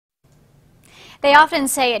They often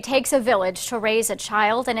say it takes a village to raise a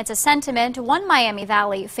child, and it's a sentiment one Miami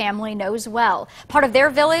Valley family knows well. Part of their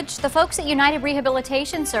village, the folks at United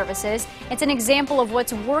Rehabilitation Services. It's an example of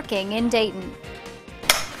what's working in Dayton.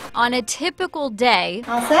 On a typical day,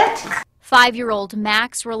 all set? 5-year-old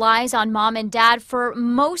Max relies on mom and dad for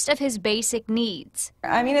most of his basic needs.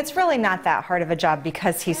 I mean, it's really not that hard of a job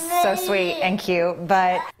because he's so sweet and cute,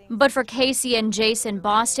 But for Casey and Jason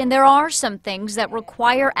Boston, there are some things that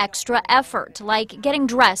require extra effort, like getting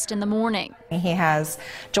dressed in the morning. He has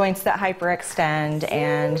joints that hyperextend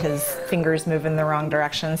and his fingers move in the wrong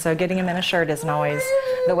direction, so getting him in a shirt isn't always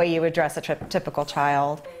the way you would dress a typical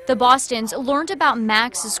child. The Bostons learned about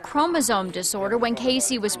Max's chromosome disorder when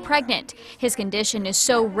Casey was pregnant. His condition is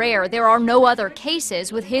so rare, there are no other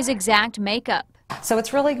cases with his exact makeup. So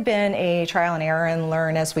it's really been a trial and error and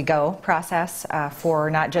learn as we go process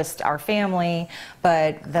for not just our family,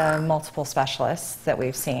 but the multiple specialists that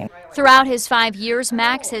we've seen. Throughout his 5 years,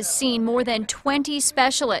 Max has seen more than 20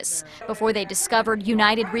 specialists. Before they discovered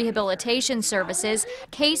United Rehabilitation Services,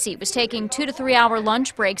 Casey was taking 2 to 3 hour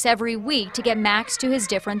lunch breaks every week to get Max to his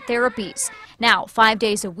different therapies. Now, 5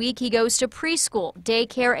 days a week, he goes to preschool,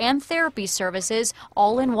 daycare, and therapy services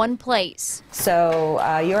all in one place. So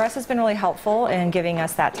URS has been really helpful in giving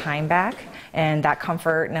us that time back and that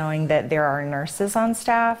comfort knowing that there are nurses on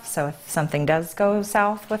staff, so if something does go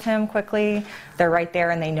south with him quickly, they're right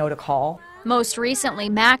there and they know to call. Most recently,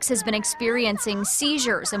 Max has been experiencing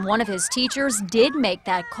seizures, and one of his teachers did make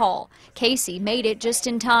that call. Casey made it just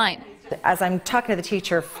in time. As I'm talking to the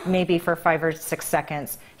teacher, maybe for 5 or 6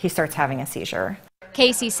 seconds, he starts having a seizure.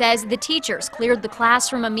 Casey says the teachers cleared the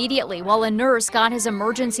classroom immediately while a nurse got his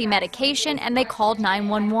emergency medication and they called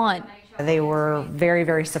 911. They were very,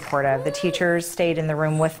 very supportive. The teachers stayed in the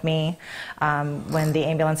room with me when the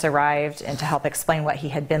ambulance arrived and to help explain what he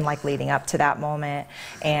had been like leading up to that moment.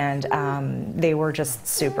 And they were just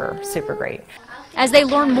super, super great. As they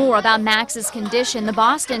learn more about Max's condition, the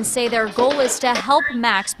Bostons say their goal is to help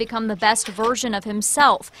Max become the best version of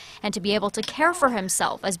himself and to be able to care for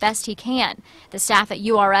himself as best he can. The staff at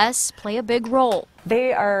URS play a big role.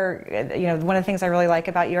 They are, one of the things I really like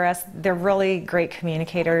about URS, they're really great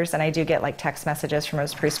communicators, and I do get like text messages from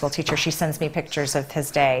his preschool teacher. She sends me pictures of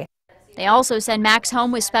his day. They also send Max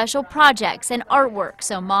home with special projects and artwork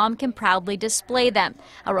so mom can proudly display them.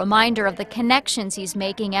 A reminder of the connections he's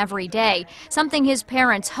making every day, something his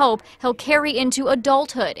parents hope he'll carry into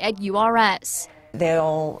adulthood at URS.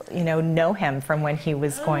 They'll, know him from when he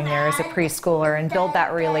was going there as a preschooler and build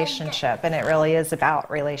that relationship, and it really is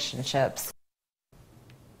about relationships.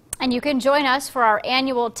 And you can join us for our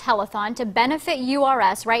annual telethon to benefit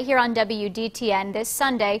URS right here on WDTN this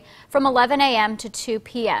Sunday from 11 a.m. to 2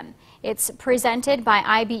 p.m. It's presented by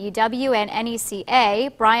IBEW and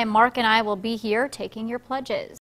NECA. Brian, Mark, and I will be here taking your pledges.